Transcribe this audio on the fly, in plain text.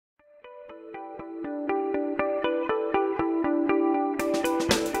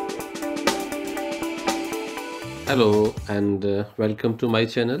Hello and welcome to my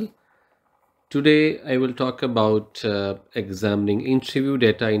channel. Today I will talk about examining interview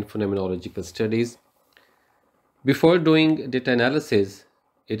data in phenomenological studies. Before doing data analysis,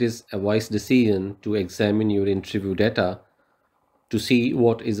 it is a wise decision to examine your interview data to see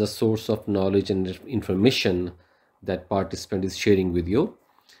what is the source of knowledge and information that participant is sharing with you.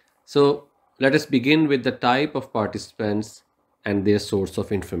 So let us begin with the type of participants and their source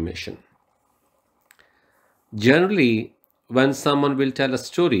of information. Generally, when someone will tell a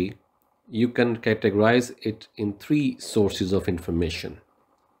story, you can categorize it in three sources of information.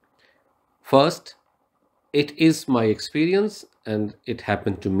 First, it is my experience and it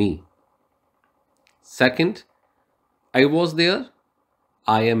happened to me. Second, I was there,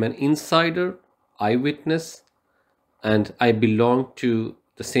 I am an insider, eyewitness, and I belong to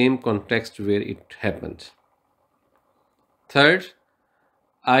the same context where it happened. Third,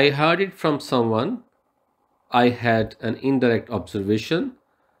 I heard it from someone, I had an indirect observation,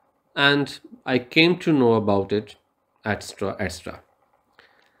 and I came to know about it, etc.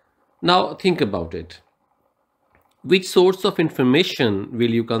 Now think about it. Which source of information will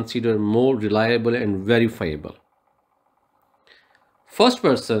you consider more reliable and verifiable? First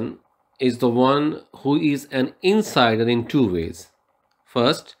person is the one who is an insider in two ways.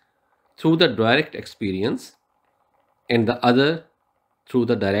 First, through the direct experience, and the other through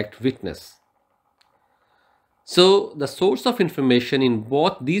the direct witness. So the source of information in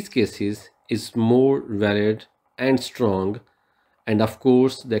both these cases is more valid and strong, and of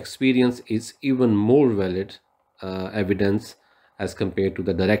course the experience is even more valid evidence as compared to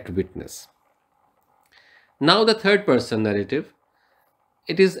the direct witness. Now the third person narrative,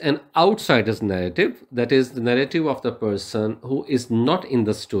 it is an outsider's narrative, that is the narrative of the person who is not in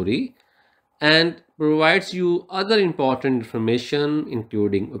the story and provides you other important information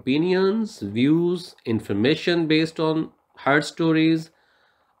including opinions, views, information based on heard stories,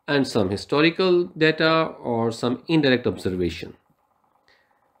 and some historical data or some indirect observation.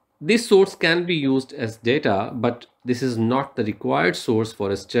 This source can be used as data, but this is not the required source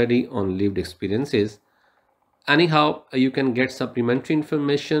for a study on lived experiences. Anyhow, you can get supplementary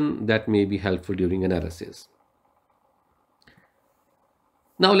information that may be helpful during analysis.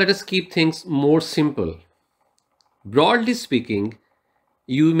 Now let us keep things more simple. Broadly speaking,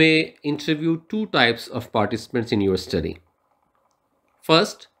 you may interview two types of participants in your study.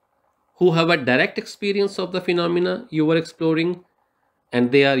 First, who have a direct experience of the phenomena you are exploring,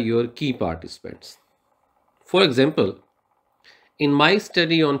 and they are your key participants. For example, in my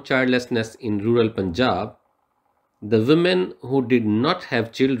study on childlessness in rural Punjab, the women who did not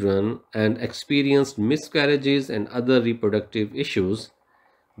have children and experienced miscarriages and other reproductive issues,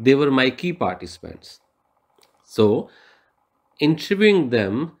 they were my key participants. So, interviewing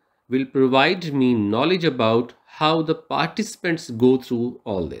them will provide me knowledge about how the participants go through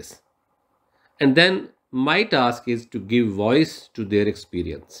all this. And then my task is to give voice to their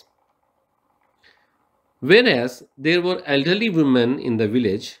experience. Whereas there were elderly women in the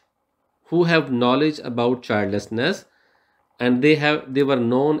village who have knowledge about childlessness, and they were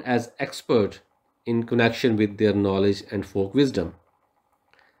known as expert in connection with their knowledge and folk wisdom.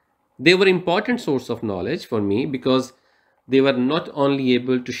 They were important source of knowledge for me because they were not only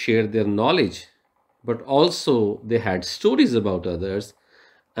able to share their knowledge, but also they had stories about others,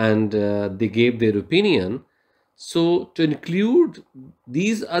 and they gave their opinion. So to include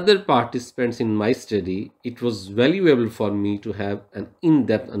these other participants in my study, it was valuable for me to have an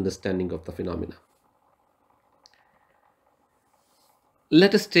in-depth understanding of the phenomena.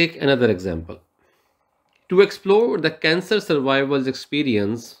 Let us take another example. To explore the cancer survivors'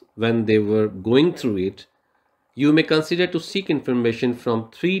 experience when they were going through it, you may consider to seek information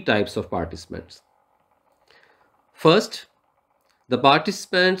from three types of participants. First, the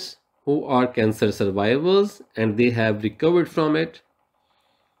participants who are cancer survivors and they have recovered from it.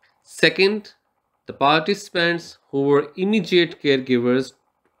 Second, the participants who were immediate caregivers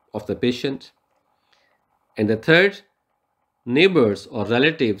of the patient. And the third, neighbors or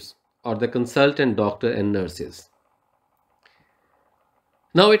relatives or the consultant doctor and nurses.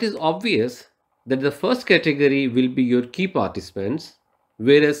 Now it is obvious that the first category will be your key participants,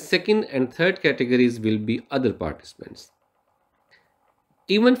 whereas second and third categories will be other participants.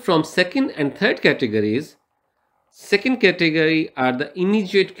 Even from second and third categories, second category are the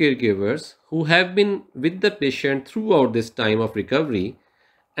immediate caregivers who have been with the patient throughout this time of recovery,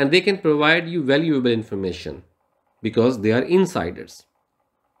 and they can provide you valuable information because they are insiders.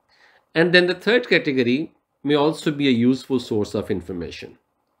 And then the third category may also be a useful source of information,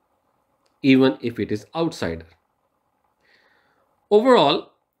 even if it is outsider.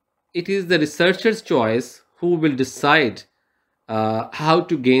 Overall, it is the researcher's choice who will decide how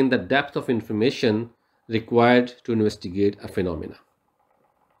to gain the depth of information required to investigate a phenomena.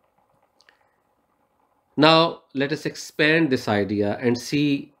 Now, let us expand this idea and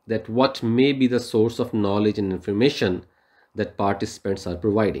see that what may be the source of knowledge and information that participants are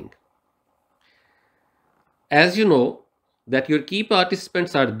providing. As you know, that your key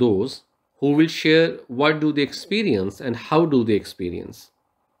participants are those who will share what do they experience and how do they experience.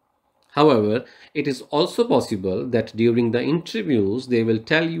 However, it is also possible that during the interviews they will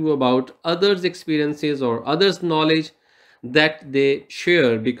tell you about others' experiences or others' knowledge that they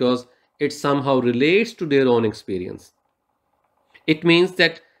share because it somehow relates to their own experience. It means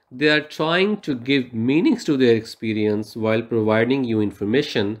that they are trying to give meanings to their experience while providing you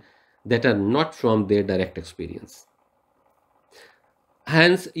information that are not from their direct experience.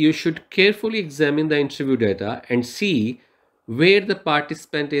 Hence, you should carefully examine the interview data and see where the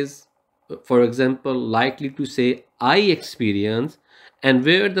participant is, for example, likely to say, I experience, and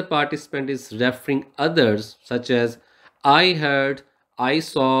where the participant is referring others, such as I heard, I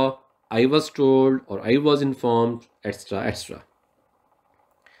saw, I was told, or I was informed, etc. etc.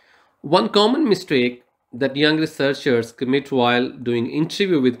 One common mistake that young researchers commit while doing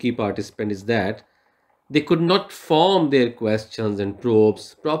interview with key participants is that they could not form their questions and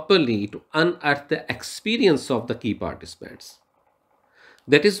probes properly to unearth the experience of the key participants.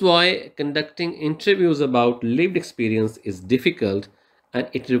 That is why conducting interviews about lived experience is difficult and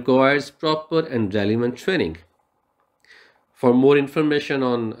it requires proper and relevant training. For more information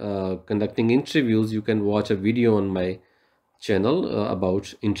on conducting interviews, you can watch a video on my channel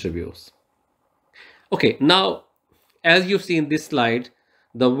about interviews. Okay, now as you see in this slide,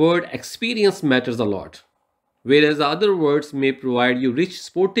 the word experience matters a lot, whereas other words may provide you rich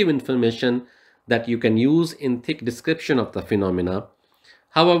sportive information that you can use in thick description of the phenomena.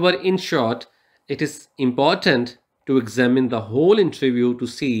 However, in short, it is important to examine the whole interview to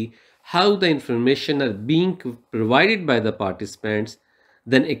see how the information are being provided by the participants,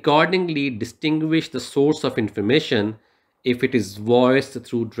 then accordingly distinguish the source of information if it is voiced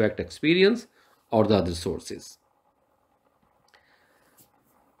through direct experience or the other sources.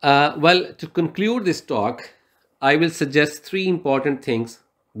 Well, to conclude this talk, I will suggest three important things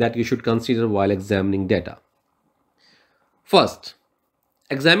that you should consider while examining data. First,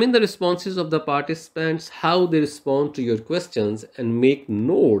 examine the responses of the participants, how they respond to your questions, and make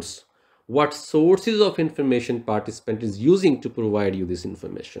notes what sources of information participant is using to provide you this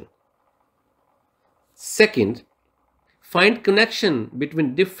information. Second, find connection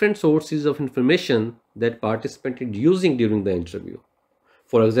between different sources of information that participant is using during the interview.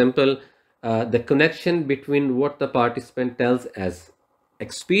 For example, the connection between what the participant tells as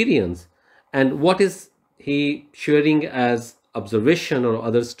experience and what is he sharing as observation or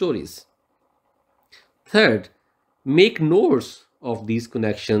other stories. Third, make notes of these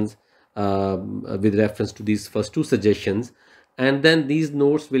connections with reference to these first two suggestions, and then these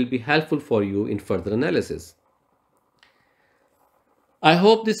notes will be helpful for you in further analysis. I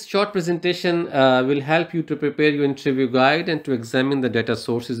hope this short presentation will help you to prepare your interview guide and to examine the data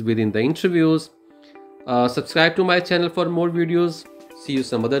sources within the interviews. Subscribe to my channel for more videos. See you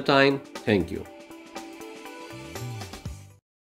some other time. Thank you.